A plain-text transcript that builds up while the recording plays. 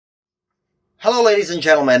Hello, ladies and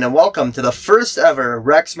gentlemen, and welcome to the first ever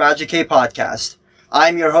Rex Magicae podcast.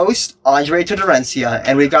 I'm your host, Andre Tudorencia,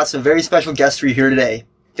 and we've got some very special guests for you here today.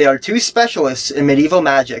 They are two specialists in medieval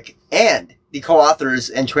magic and the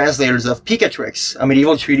co-authors and translators of Picatrix, a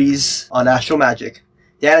medieval treatise on astral magic.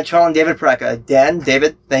 Dan Achal and David Preka. Dan,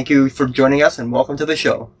 David, thank you for joining us and welcome to the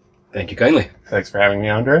show. Thank you kindly. Thanks for having me,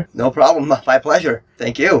 Andre. No problem. My pleasure.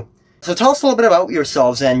 Thank you. So tell us a little bit about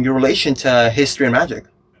yourselves and your relation to history and magic.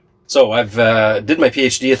 So I've did my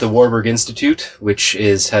PhD at the Warburg Institute, which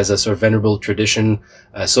has a sort of venerable tradition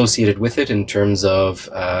associated with it in terms of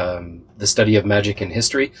the study of magic and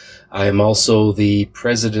history. I am also the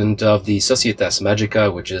president of the Societas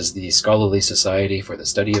Magica, which is the scholarly society for the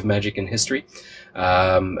study of magic and history.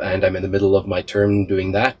 And I'm in the middle of my term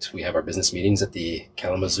doing that. We have our business meetings at the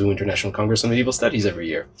Kalamazoo International Congress on Medieval Studies every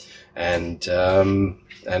year. And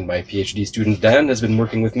my PhD student Dan has been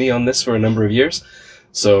working with me on this for a number of years.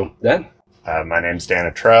 So, Dan? My name's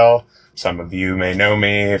Dan Achal. Some of you may know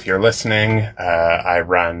me if you're listening. I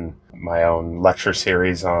run my own lecture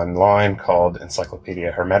series online called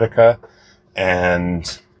Encyclopedia Hermetica.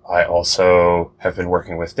 And I also have been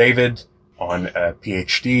working with David on a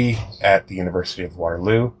PhD at the University of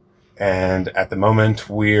Waterloo. And at the moment,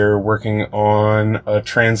 we're working on a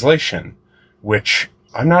translation, which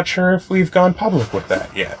I'm not sure if we've gone public with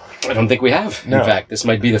that yet. I don't think we have. No. In fact, this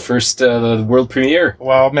might be the first world premiere.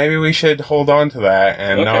 Well, maybe we should hold on to that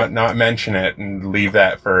and Okay. not mention it and leave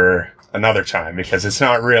that for another time because it's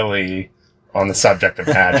not really on the subject of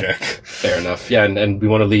magic. Fair enough. Yeah, and we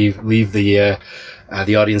want to leave the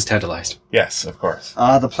audience tantalized. Yes, of course.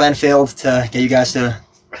 The plan failed to get you guys to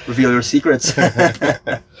reveal your secrets.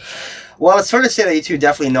 Well, it's fair to say that you two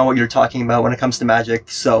definitely know what you're talking about when it comes to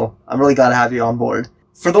magic, so I'm really glad to have you on board.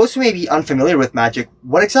 For those who may be unfamiliar with magic,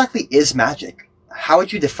 what exactly is magic? How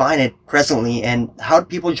would you define it presently, and how do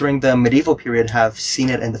people during the medieval period have seen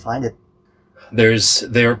it and defined it? There is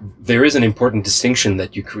an important distinction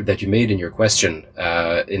that you made in your question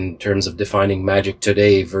in terms of defining magic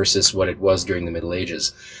today versus what it was during the Middle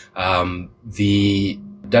Ages. The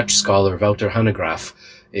Dutch scholar Wouter Hanegraaff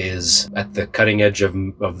is at the cutting edge of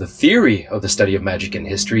the theory of the study of magic and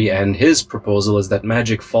history, and his proposal is that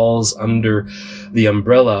magic falls under the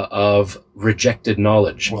umbrella of rejected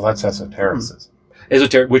knowledge. Well, that's esotericism.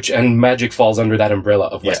 And magic falls under that umbrella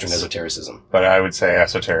of Western Yes. esotericism. But I would say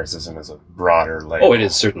esotericism is a broader label. Oh, it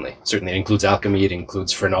is, certainly. Certainly. It includes alchemy, it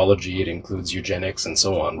includes phrenology, it includes eugenics, and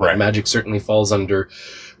so on. But Right. magic certainly falls under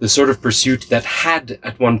the sort of pursuit that had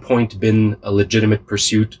at one point been a legitimate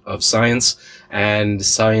pursuit of science, and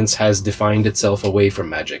science has defined itself away from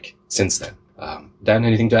magic since then. Dan,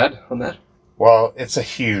 anything to add on that? Well, it's a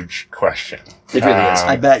huge question. It really is.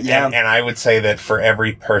 I bet, yeah. And I would say that for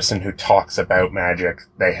every person who talks about magic,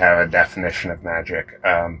 they have a definition of magic.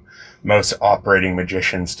 Most operating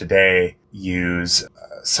magicians today use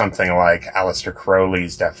something like Aleister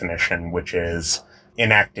Crowley's definition, which is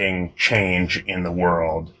enacting change in the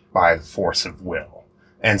world by the force of will.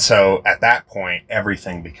 And so at that point,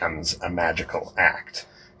 everything becomes a magical act.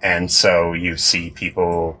 And so you see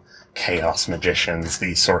people, chaos magicians,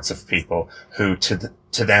 these sorts of people who to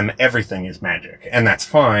them everything is magic, and that's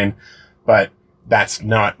fine, but that's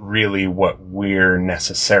not really what we're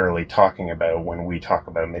necessarily talking about when we talk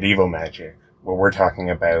about medieval magic. What we're talking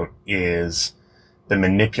about is the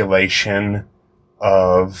manipulation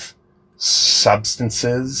of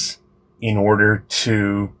substances in order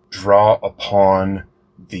to draw upon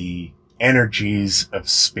the energies of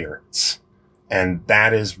spirits. And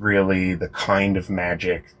that is really the kind of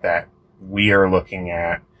magic that we are looking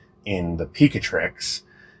at in the Picatrix.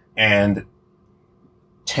 And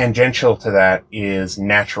tangential to that is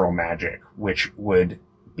natural magic, which would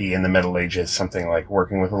be in the Middle Ages something like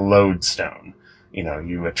working with a lodestone. You know,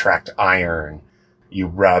 you attract iron, you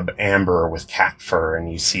rub amber with cat fur, and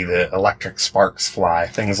you see the electric sparks fly,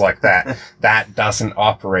 things like that. That doesn't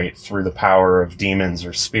operate through the power of demons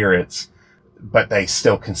or spirits, but they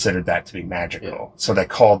still considered that to be magical. Yeah. So they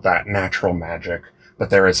called that natural magic.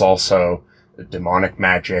 But there is also demonic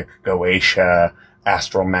magic, Goetia,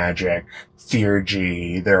 astral magic,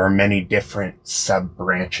 theurgy. There are many different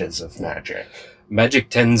sub-branches of magic. Magic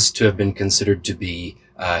tends to have been considered to be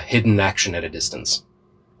hidden action at a distance.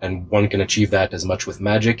 And one can achieve that as much with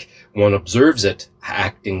magic. One observes it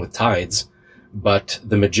acting with tides, but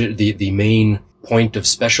the main point of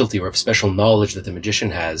specialty or of special knowledge that the magician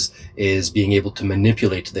has is being able to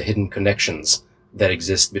manipulate the hidden connections that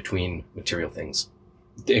exist between material things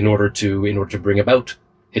in order to bring about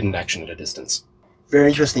hidden action at a distance. Very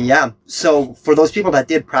interesting, yeah. So for those people that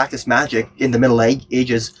did practice magic in the Middle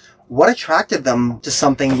Ages, What attracted them to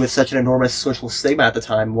something with such an enormous social stigma at the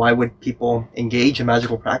time? Why would people engage in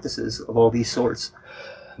magical practices of all these sorts?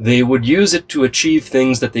 They would use it to achieve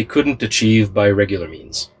things that they couldn't achieve by regular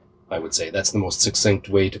means. I would say that's the most succinct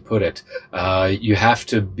way to put it. You have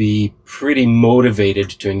to be pretty motivated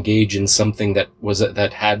to engage in something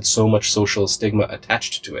that had so much social stigma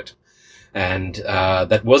attached to it. And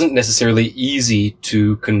that wasn't necessarily easy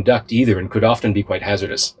to conduct either, and could often be quite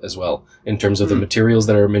hazardous as well, in terms of the materials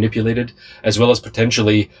that are manipulated, as well as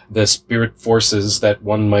potentially the spirit forces that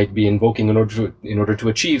one might be invoking in order to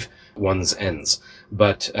achieve one's ends.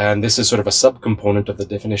 But this is sort of a subcomponent of the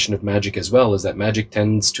definition of magic as well, is that magic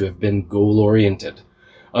tends to have been goal-oriented,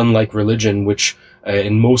 unlike religion, which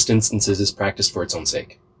in most instances is practiced for its own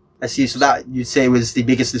sake. I see. So that, you'd say, was the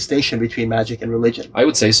biggest distinction between magic and religion. I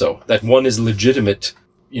would say so. That one is legitimate,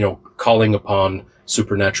 calling upon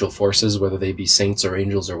supernatural forces, whether they be saints or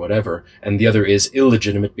angels or whatever, and the other is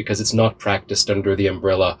illegitimate because it's not practiced under the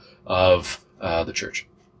umbrella of the church.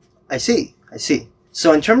 I see.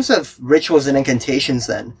 So in terms of rituals and incantations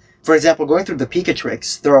then, for example, going through the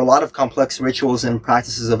Picatrix, there are a lot of complex rituals and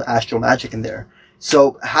practices of astral magic in there.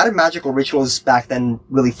 So how did magical rituals back then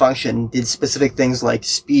really function? Did specific things like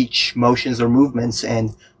speech, motions, or movements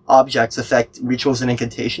and objects affect rituals and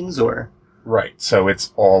incantations, or? Right. So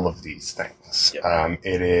it's all of these things. Yep.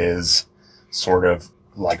 It is sort of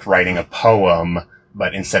like writing a poem,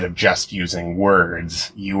 but instead of just using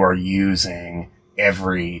words, you are using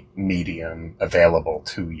every medium available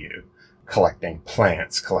to you. Collecting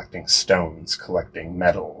plants, collecting stones, collecting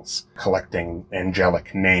metals, collecting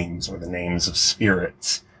angelic names or the names of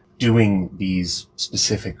spirits, doing these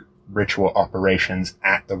specific ritual operations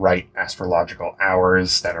at the right astrological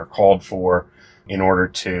hours that are called for in order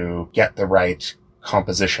to get the right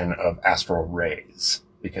composition of astral rays,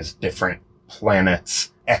 because different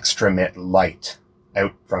planets extramit light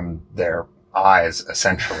out from their eyes,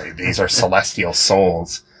 essentially. These are celestial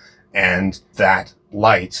souls, and that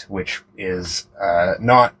light, which is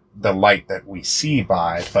not the light that we see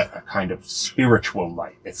by, but a kind of spiritual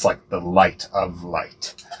light. It's like the light of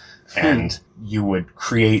light. And you would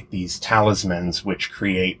create these talismans which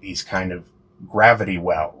create these kind of gravity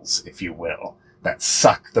wells, if you will, that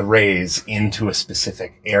suck the rays into a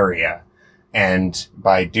specific area. And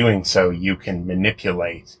by doing so, you can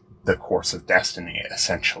manipulate the course of destiny,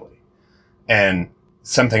 essentially. And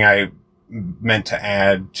something I meant to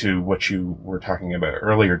add to what you were talking about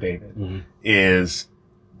earlier, David, is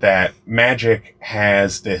that magic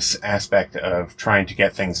has this aspect of trying to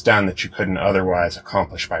get things done that you couldn't otherwise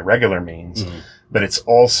accomplish by regular means, but it's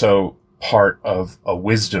also part of a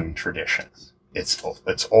wisdom tradition. It's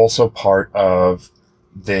also part of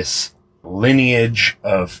this lineage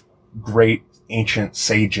of great ancient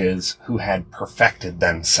sages who had perfected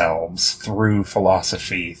themselves through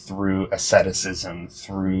philosophy, through asceticism,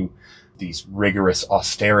 through these rigorous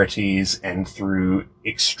austerities, and through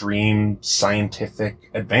extreme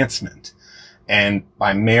scientific advancement. And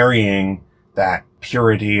by marrying that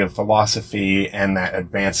purity of philosophy and that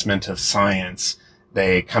advancement of science,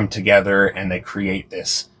 they come together and they create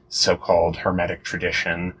this so-called Hermetic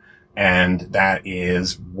tradition. And that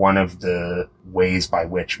is one of the ways by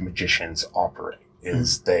which magicians operate,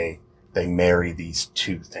 is they marry these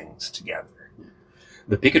two things together.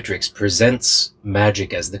 The Picatrix presents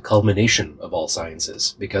magic as the culmination of all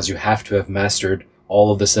sciences, because you have to have mastered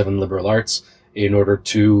all of the 7 liberal arts in order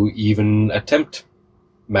to even attempt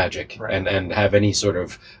magic, right, and have any sort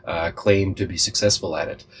of claim to be successful at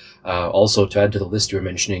it. Also, to add to the list you were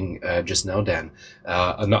mentioning just now, Dan,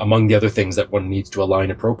 among the other things that one needs to align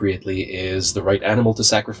appropriately is the right animal to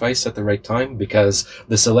sacrifice at the right time, because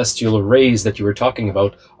the celestial rays that you were talking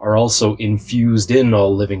about are also infused in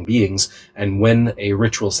all living beings, and when a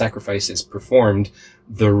ritual sacrifice is performed,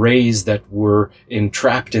 the rays that were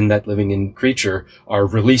entrapped in that living creature are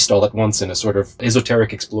released all at once in a sort of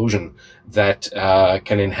esoteric explosion that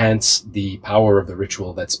can enhance the power of the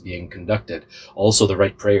ritual that's being conducted. Also, the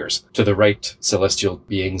right prayers to the right celestial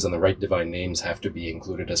beings and the right divine names have to be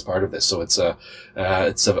included as part of this. So it's a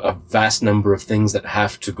vast number of things that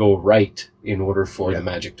have to go right in order for the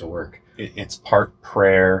magic to work. It's part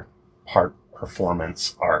prayer, part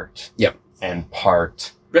performance art, and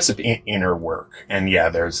part recipe, inner work. And yeah,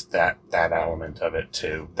 there's that element of it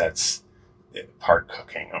too. That's part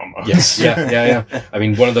cooking almost. Yes, yeah. I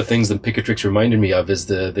mean, one of the things that Picatrix reminded me of is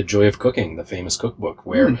the Joy of Cooking, the famous cookbook,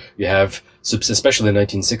 where you have, especially the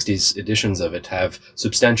 1960s editions of it, have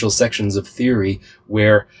substantial sections of theory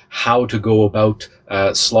where how to go about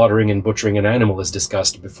slaughtering and butchering an animal is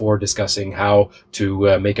discussed before discussing how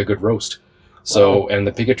to make a good roast. So, and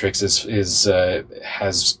the Picatrix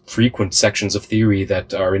has frequent sections of theory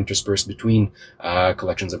that are interspersed between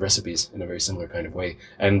collections of recipes in a very similar kind of way.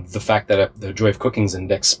 And the fact that the Joy of Cooking's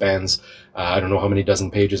index spans, I don't know how many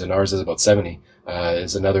dozen pages, and ours is about 70,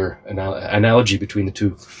 is another analogy between the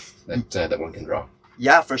two that one can draw.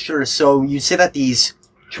 Yeah, for sure. So you'd say that these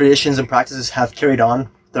traditions and practices have carried on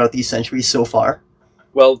throughout these centuries so far?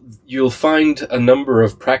 Well, you'll find a number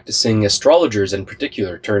of practicing astrologers in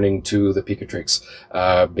particular turning to the Picatrix,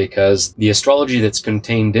 because the astrology that's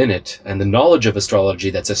contained in it and the knowledge of astrology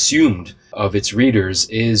that's assumed of its readers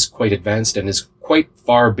is quite advanced and is quite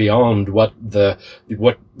far beyond what the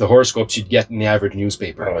horoscopes you'd get in the average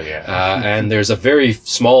newspaper. Oh, yeah. And there's a very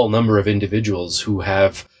small number of individuals who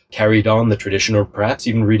have carried on the tradition or perhaps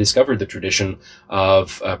even rediscovered the tradition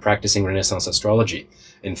of practicing Renaissance astrology.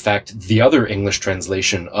 In fact, the other English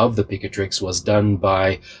translation of the Picatrix was done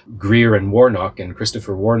by Greer and Warnock, and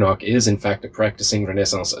Christopher Warnock is in fact a practicing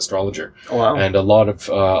Renaissance astrologer. Oh, wow. And a lot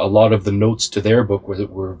of the notes to their book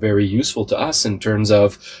were very useful to us in terms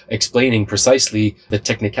of explaining precisely the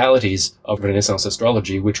technicalities of Renaissance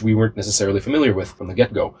astrology, which we weren't necessarily familiar with from the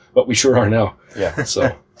get-go, but we sure are now. Yeah.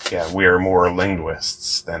 So. Yeah, we are more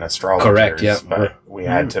linguists than astrologers. Correct, yeah. But we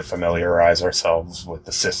had to familiarize ourselves with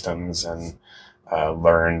the systems and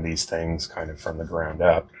learn these things kind of from the ground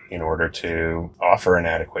up in order to offer an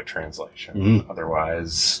adequate translation.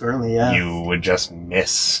 Otherwise, certainly, yeah, you would just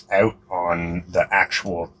miss out on the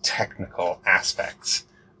actual technical aspects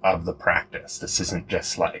of the practice. This isn't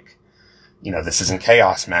just like, this isn't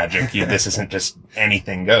chaos magic. This isn't just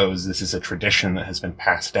anything goes. This is a tradition that has been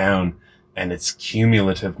passed down, and it's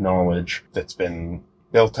cumulative knowledge that's been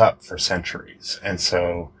built up for centuries. And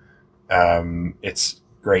so it's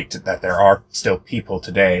great that there are still people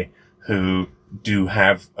today who do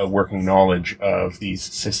have a working knowledge of these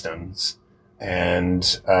systems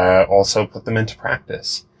and also put them into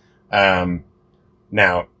practice.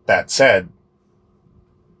 Now, that said,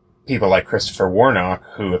 people like Christopher Warnock,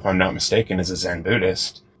 who, if I'm not mistaken, is a Zen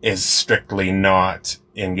Buddhist, is strictly not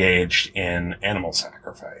engaged in animal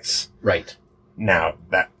sacrifice. Right. Now,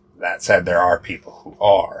 that said, there are people who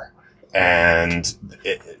are. And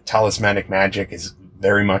talismanic magic is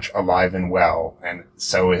very much alive and well, and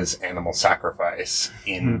so is animal sacrifice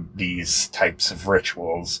in these types of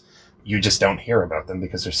rituals. You just don't hear about them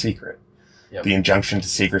because they're secret. Yep. The injunction to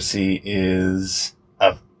secrecy is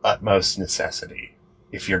of utmost necessity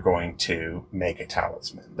if you're going to make a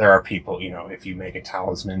talisman. There are people, if you make a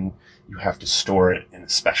talisman, you have to store it in a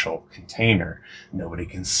special container. Nobody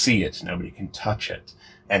can see it. Nobody can touch it.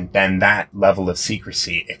 And then that level of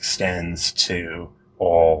secrecy extends to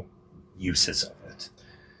all uses of it.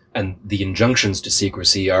 And the injunctions to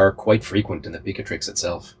secrecy are quite frequent in the Picatrix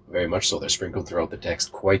itself. Very much so. They're sprinkled throughout the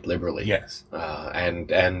text quite liberally. Yes. And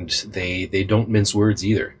they don't mince words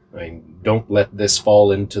either. I mean, don't let this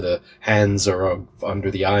fall into the hands or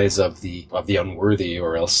under the eyes of the unworthy,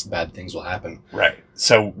 or else bad things will happen. Right.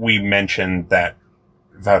 So we mentioned that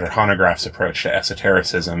Wouter Hanegraaff's approach to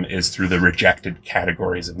esotericism is through the rejected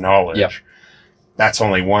categories of knowledge. Yep. That's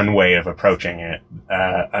only one way of approaching it.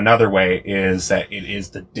 Another way is that it is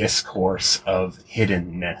the discourse of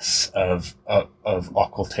hiddenness, of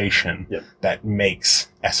occultation, that makes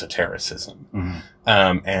esotericism.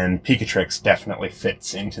 And Picatrix definitely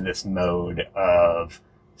fits into this mode of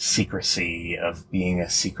secrecy, of being a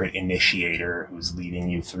secret initiator who's leading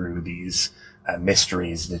you through these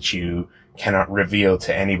mysteries that you cannot reveal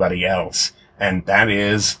to anybody else. And that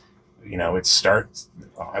is, it starts,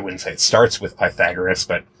 I wouldn't say it starts with Pythagoras,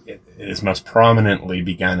 but it is most prominently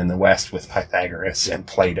begun in the West with Pythagoras and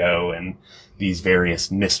Plato and these various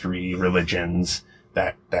mystery religions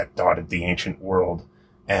that dotted the ancient world.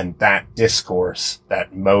 And that discourse,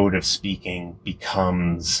 that mode of speaking,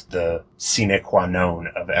 becomes the sine qua non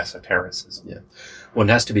of esotericism. Yeah. One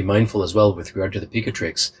has to be mindful as well with regard to the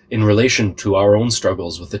Picatrix, in relation to our own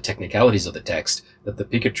struggles with the technicalities of the text, that the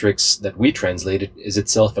Picatrix that we translated is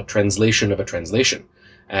itself a translation of a translation.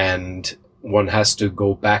 And one has to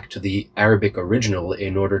go back to the Arabic original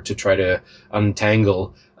in order to try to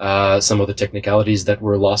untangle some of the technicalities that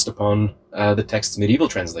were lost upon the text's medieval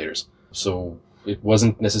translators. So it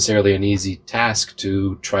wasn't necessarily an easy task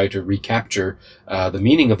to try to recapture the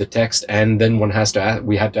meaning of the text, and then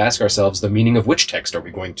we had to ask ourselves the meaning of which text are we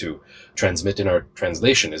going to transmit in our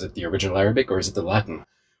translation. Is it the original Arabic or is it the Latin?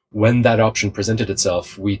 When that option presented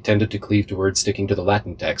itself, we tended to cleave towards sticking to the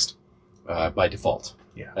Latin text by default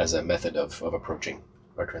as a method of approaching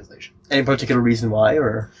our translation. Any particular reason why,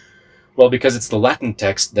 or? Well, because it's the Latin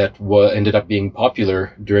text that ended up being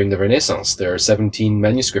popular during the Renaissance. There are 17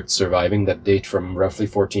 manuscripts surviving that date from roughly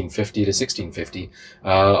 1450 to 1650,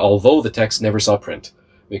 although the text never saw print,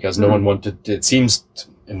 because no one wanted to, it seems,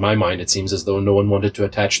 in my mind, it seems as though no one wanted to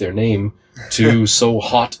attach their name to so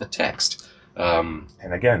hot a text. And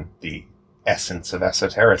again, the essence of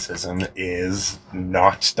esotericism is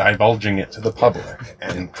not divulging it to the public,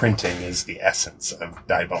 and printing is the essence of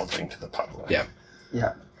divulging to the public. Yeah.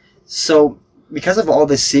 Yeah. So, because of all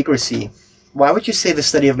this secrecy, why would you say the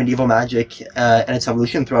study of medieval magic and its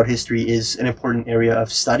evolution throughout history is an important area of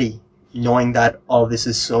study, knowing that all of this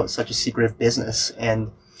is such a secretive business and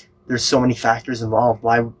there's so many factors involved?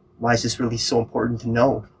 Why is this really so important to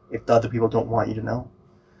know if the other people don't want you to know?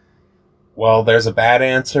 Well, there's a bad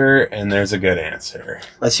answer and there's a good answer.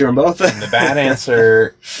 Let's hear them both. And the bad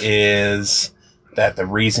answer is that the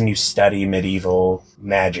reason you study medieval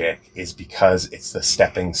magic is because it's the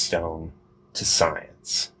stepping stone to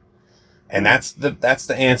science. And that's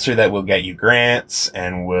the answer that will get you grants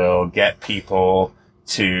and will get people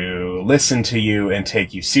to listen to you and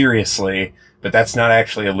take you seriously, but that's not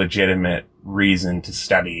actually a legitimate reason to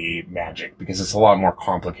study magic, because it's a lot more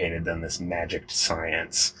complicated than this magic to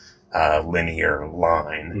science linear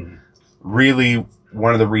line. Really,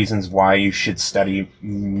 one of the reasons why you should study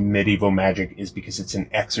medieval magic is because it's an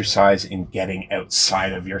exercise in getting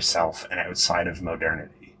outside of yourself and outside of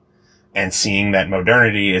modernity, and seeing that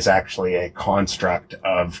modernity is actually a construct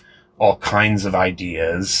of all kinds of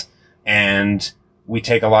ideas, and we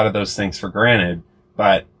take a lot of those things for granted.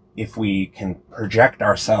 But if we can project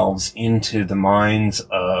ourselves into the minds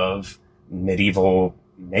of medieval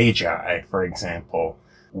magi, for example,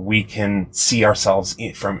 we can see ourselves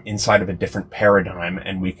from inside of a different paradigm,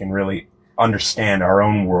 and we can really understand our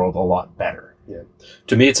own world a lot better. Yeah.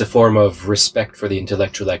 To me, it's a form of respect for the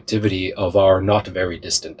intellectual activity of our not very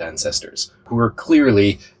distant ancestors, who were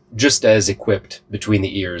clearly just as equipped between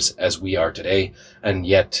the ears as we are today, and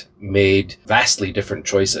yet made vastly different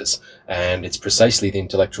choices. And it's precisely the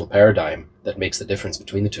intellectual paradigm that makes the difference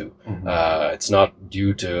between the two. It's not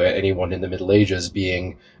due to anyone in the Middle Ages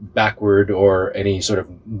being backward or any sort of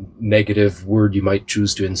negative word you might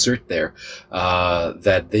choose to insert there,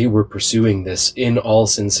 that they were pursuing this in all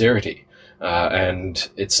sincerity. And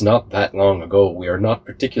it's not that long ago. We are not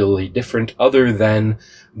particularly different, other than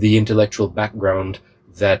the intellectual background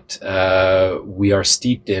that we are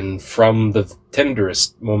steeped in from the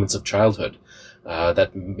tenderest moments of childhood,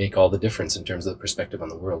 that make all the difference in terms of the perspective on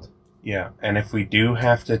the world. Yeah, and if we do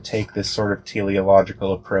have to take this sort of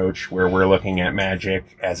teleological approach where we're looking at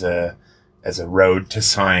magic as a road to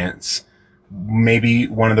science, maybe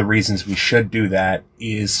one of the reasons we should do that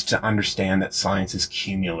is to understand that science is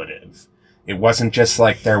cumulative. It wasn't just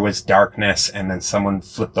like there was darkness and then someone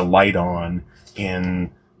flipped the light on in,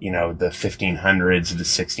 you know, the 1500s, the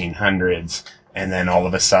 1600s, and then all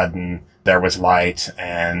of a sudden there was light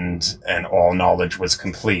and all knowledge was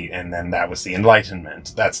complete, and then that was the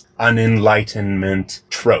Enlightenment. That's an Enlightenment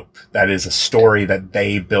trope. That is a story that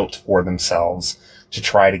they built for themselves to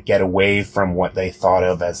try to get away from what they thought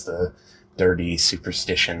of as the dirty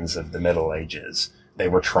superstitions of the Middle Ages. They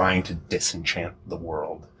were trying to disenchant the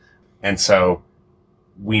world. And so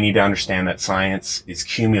we need to understand that science is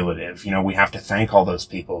cumulative. You know, we have to thank all those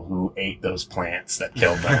people who ate those plants that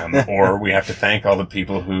killed them, or we have to thank all the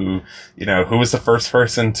people who, you know, who was the first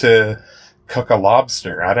person to cook a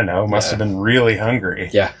lobster? I don't know. Must have been really hungry.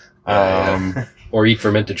 Yeah. Or eat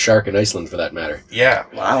fermented shark in Iceland, for that matter. Yeah.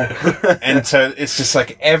 Wow. And so it's just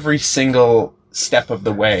like every single step of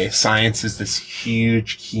the way, science is this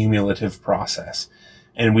huge cumulative process.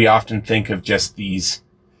 And we often think of just these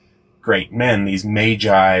great men, these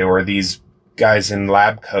magi, or these guys in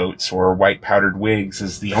lab coats or white powdered wigs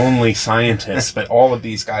as the only scientists, but all of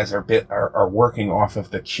these guys are working off of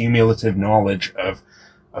the cumulative knowledge of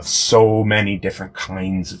so many different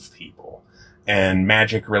kinds of people. And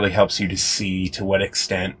magic really helps you to see to what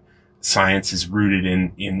extent science is rooted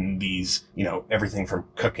in these, you know, everything from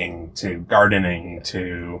cooking to gardening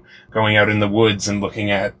to going out in the woods and looking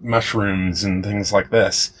at mushrooms and things like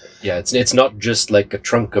this. Yeah, it's not just like a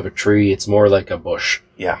trunk of a tree, it's more like a bush.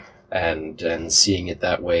 Yeah. And seeing it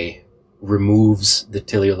that way removes the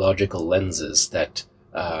teleological lenses that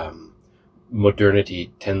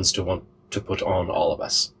modernity tends to want to put on all of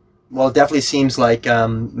us. Well, it definitely seems like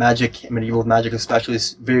magic, medieval magic especially,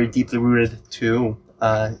 is very deeply rooted to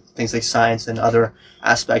things like science and other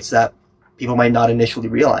aspects that people might not initially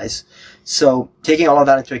realize. So, taking all of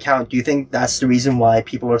that into account, do you think that's the reason why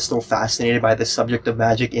people are still fascinated by the subject of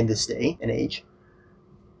magic in this day and age?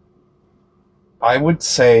 I would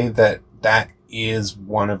say that is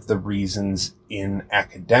one of the reasons in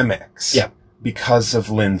academics. Yeah. Because of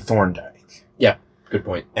Lynn Thorndyke. Yeah, good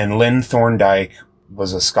point. And Lynn Thorndyke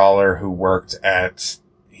was a scholar who worked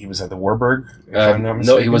he was at the Warburg? If I'm not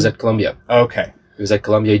mistaken? No, he was at Columbia. Okay. He was at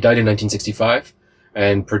Columbia. He died in 1965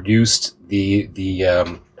 and produced the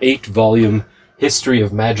 8-volume History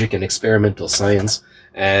of Magic and Experimental Science.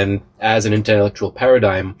 And as an intellectual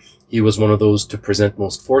paradigm, he was one of those to present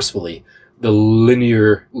most forcefully the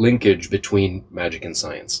linear linkage between magic and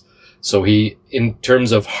science. So he, in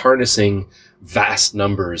terms of harnessing vast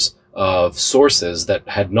numbers of sources that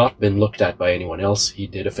had not been looked at by anyone else, he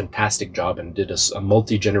did a fantastic job and did a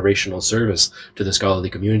multi-generational service to the scholarly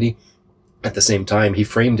community. At the same time, he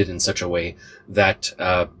framed it in such a way that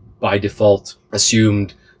by default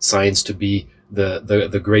assumed science to be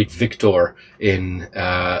the great victor in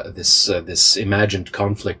this imagined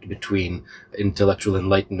conflict between intellectual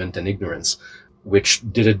enlightenment and ignorance, which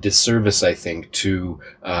did a disservice, I think, to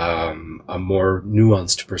a more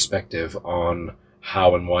nuanced perspective on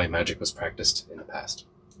how and why magic was practiced in the past.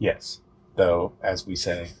 Yes. Though, as we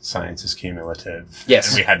say, science is cumulative. Yes.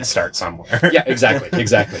 And we had to start somewhere. Yeah,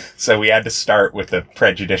 exactly. So we had to start with the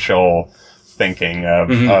prejudicial thinking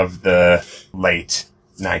of the late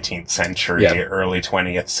 19th century, early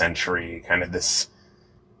 20th century, kind of this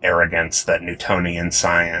arrogance that Newtonian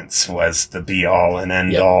science was the be-all and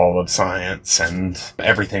end-all of science, and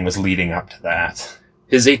everything was leading up to that.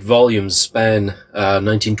 His 8 volumes span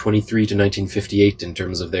 1923 to 1958 in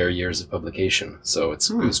terms of their years of publication. So it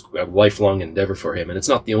was a lifelong endeavor for him. And it's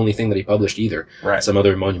not the only thing that he published either. Right. Some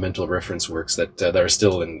other monumental reference works that are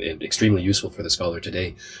still extremely useful for the scholar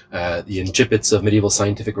today. The incipits of medieval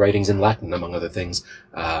scientific writings in Latin, among other things,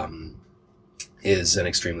 is an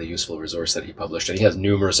extremely useful resource that he published. And he has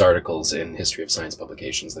numerous articles in history of science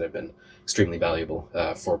publications that have been extremely valuable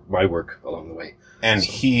for my work along the way. And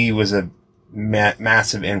he was a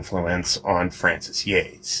massive influence on Frances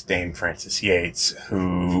Yates, Dame Frances Yates,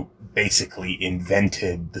 who basically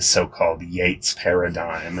invented the so-called Yates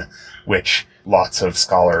paradigm, which lots of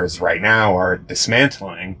scholars right now are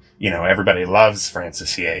dismantling. You know, everybody loves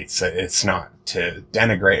Frances Yates. It's not to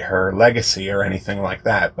denigrate her legacy or anything like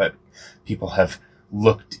that, but people have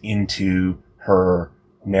looked into her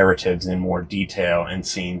narratives in more detail and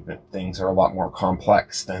seen that things are a lot more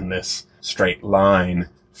complex than this straight line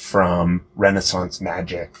from Renaissance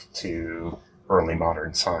magic to early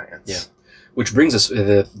modern science. Yeah. Which brings us,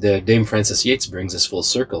 the Dame Frances Yates brings us full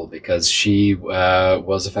circle, because she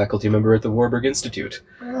was a faculty member at the Warburg Institute.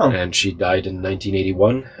 Oh. And she died in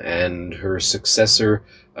 1981, and her successor,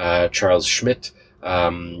 Charles Schmidt,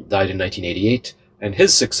 died in 1988, and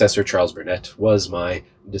his successor, Charles Burnett, was my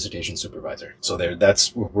dissertation supervisor. So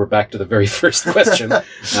we're back to the very first question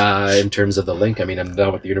in terms of the link. I mean, I'm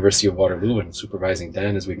now at the University of Waterloo and supervising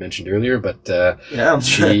Dan, as we mentioned earlier, but the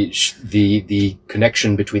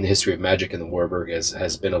connection between the history of magic and the Warburg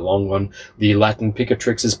has been a long one. The Latin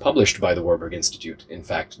Picatrix is published by the Warburg Institute. In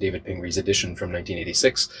fact, David Pingree's edition from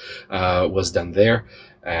 1986 was done there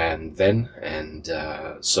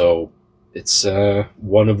so it's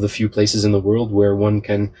one of the few places in the world where one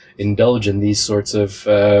can indulge in these sorts of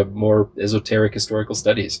more esoteric historical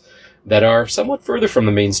studies that are somewhat further from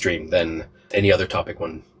the mainstream than any other topic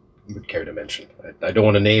one would care to mention. I don't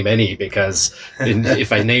want to name any, because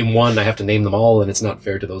if I name one, I have to name them all, and it's not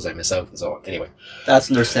fair to those I miss out, and so on. Anyway. That's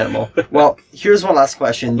understandable. Well, here's one last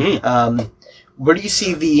question. Where do you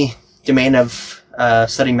see the domain of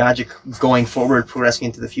studying magic going forward, progressing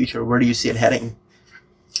into the future? Where do you see it heading?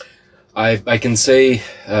 I can say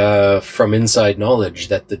from inside knowledge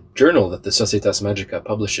that the journal that the Societas Magica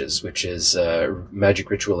publishes, which is Magic,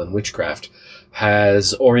 Ritual, and Witchcraft,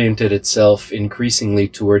 has oriented itself increasingly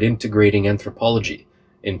toward integrating anthropology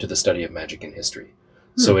into the study of magic and history.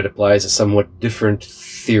 So it applies a somewhat different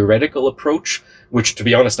theoretical approach, which, to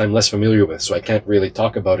be honest, I'm less familiar with, so I can't really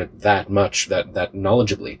talk about it that much, that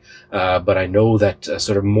knowledgeably. But I know that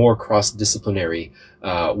sort of more cross-disciplinary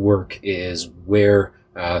work is where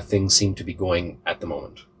things seem to be going at the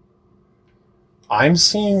moment. I'm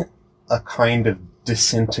seeing a kind of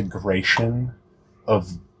disintegration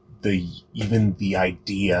of even the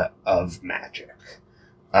idea of magic.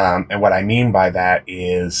 And what I mean by that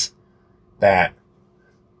is that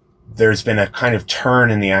there's been a kind of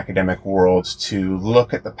turn in the academic world to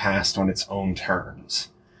look at the past on its own terms.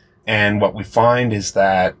 And what we find is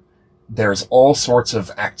that there's all sorts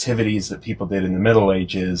of activities that people did in the Middle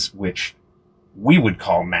Ages, which we would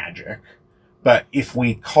call magic. But if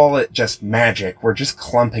we call it just magic, we're just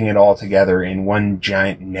clumping it all together in one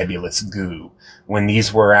giant nebulous goo, when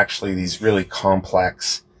these were actually these really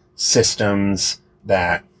complex systems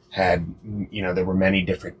that had, there were many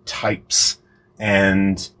different types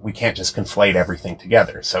And we can't just conflate everything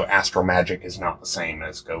together. So astral magic is not the same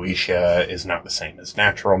as Goetia, is not the same as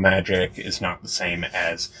natural magic, is not the same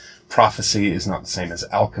as prophecy, is not the same as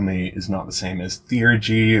alchemy, is not the same as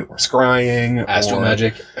theurgy or scrying. Astral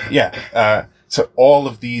magic. Yeah. So all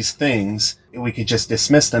of these things, we could just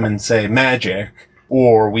dismiss them and say magic,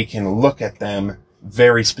 or we can look at them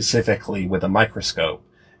very specifically with a microscope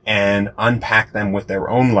and unpack them with their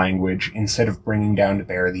own language instead of bringing down to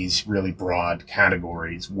bear these really broad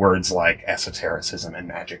categories, words like esotericism and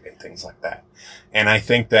magic and things like that. And I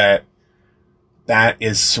think that that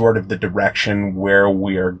is sort of the direction where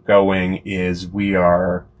we are going, is we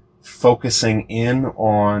are focusing in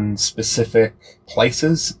on specific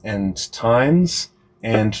places and times.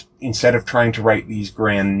 And instead of trying to write these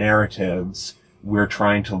grand narratives, we're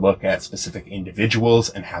trying to look at specific individuals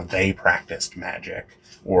and how they practiced magic,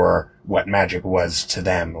 or what magic was to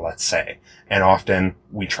them, let's say. And often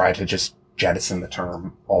we try to just jettison the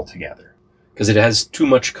term altogether. Because it has too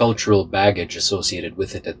much cultural baggage associated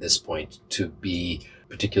with it at this point to be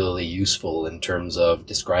particularly useful in terms of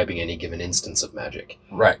describing any given instance of magic.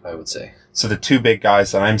 Right. I would say. So the two big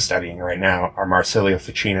guys that I'm studying right now are Marsilio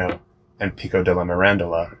Ficino and Pico Della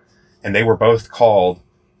Mirandola. And they were both called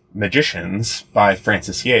magicians by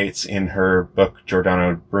Frances Yates in her book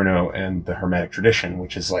Giordano Bruno and the Hermetic Tradition,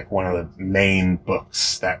 which is like one of the main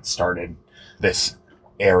books that started this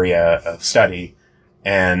area of study.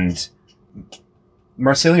 And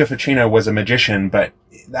Marsilio Ficino was a magician, but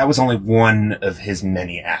that was only one of his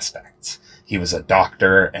many aspects. He was a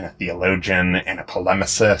doctor and a theologian and a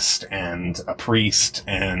polemicist and a priest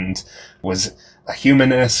and was a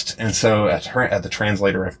humanist, and so the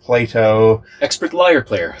translator of Plato. Expert lyre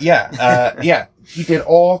player. Yeah, yeah. He did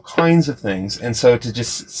all kinds of things, and so to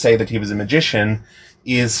just say that he was a magician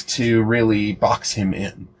is to really box him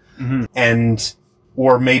in. Mm-hmm. And,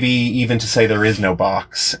 or maybe even to say there is no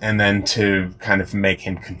box, and then to kind of make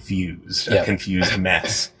him confused, a confused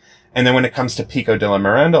mess. And then when it comes to Pico della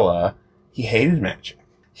Mirandola, he hated magic.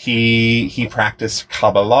 He practiced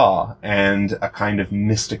Kabbalah and a kind of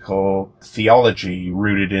mystical theology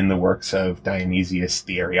rooted in the works of Dionysius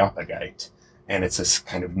the Areopagite. And it's this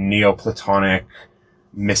kind of Neoplatonic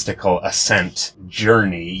mystical ascent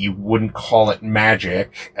journey. You wouldn't call it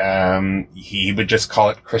magic. He would just call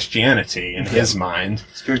it Christianity in his mind.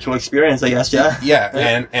 Spiritual experience, I guess, yeah.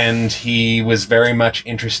 Yeah, and he was very much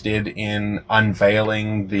interested in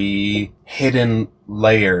unveiling the hidden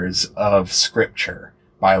layers of scripture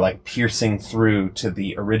by like piercing through to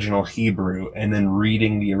the original Hebrew and then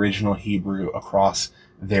reading the original Hebrew across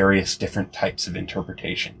various different types of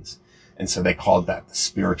interpretations. And so they called that the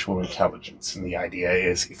spiritual intelligence. And the idea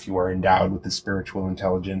is if you are endowed with the spiritual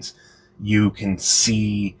intelligence, you can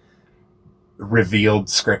see revealed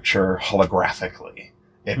scripture holographically.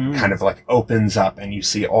 It kind of like opens up and you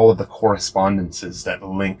see all of the correspondences that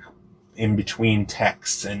link in between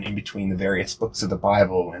texts and in between the various books of the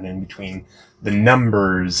Bible and in between the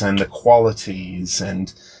numbers and the qualities.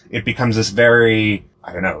 And it becomes this very,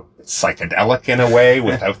 I don't know, it's psychedelic in a way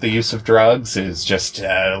without the use of drugs. Is just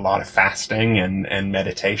a lot of fasting and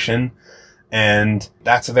meditation. And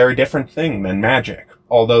that's a very different thing than magic.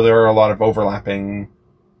 Although there are a lot of overlapping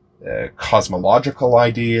cosmological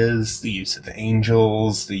ideas, the use of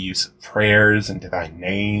angels, the use of prayers and divine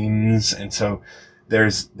names. And so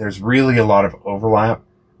there's really a lot of overlap,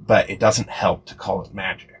 but it doesn't help to call it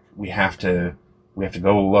magic. We have to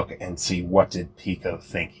go look and see what did Pico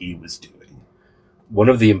think he was doing. One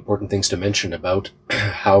of the important things to mention about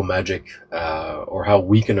how magic, or how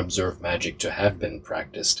we can observe magic to have been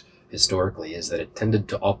practiced historically, is that it tended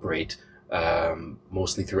to operate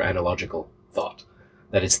mostly through analogical thought.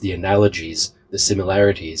 That it's the analogies, the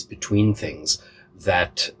similarities between things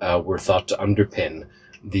that were thought to underpin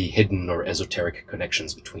the hidden or esoteric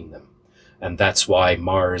connections between them. And that's why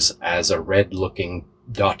Mars, as a red-looking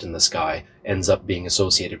dot in the sky, ends up being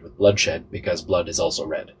associated with bloodshed, because blood is also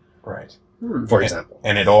red. Right. For example.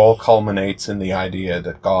 And it all culminates in the idea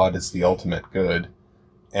that God is the ultimate good,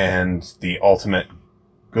 and the ultimate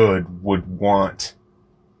good would want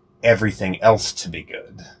everything else to be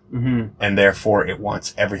good. Mm-hmm. And therefore it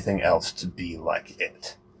wants everything else to be like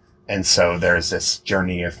it. And so there's this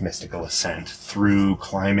journey of mystical ascent through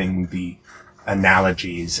climbing the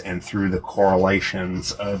analogies and through the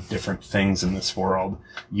correlations of different things in this world.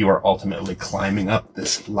 You are ultimately climbing up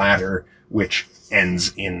this ladder, which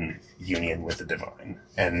ends in union with the divine.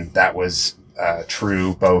 And that was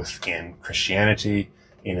true both in Christianity,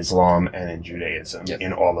 in Islam, and in Judaism,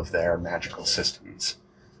 in all of their magical systems.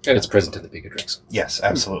 And it's present in the Picatrix. Yes,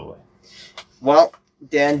 absolutely. Well,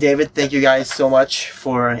 Dan, David, thank you guys so much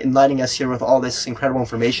for enlightening us here with all this incredible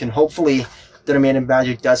information. Hopefully, the domain of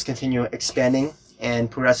magic does continue expanding and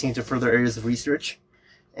progressing into further areas of research.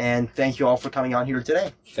 And thank you all for coming on here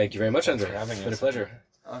today. Thank you very much, Andre. for having It's been a us. pleasure.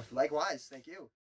 Likewise, thank you.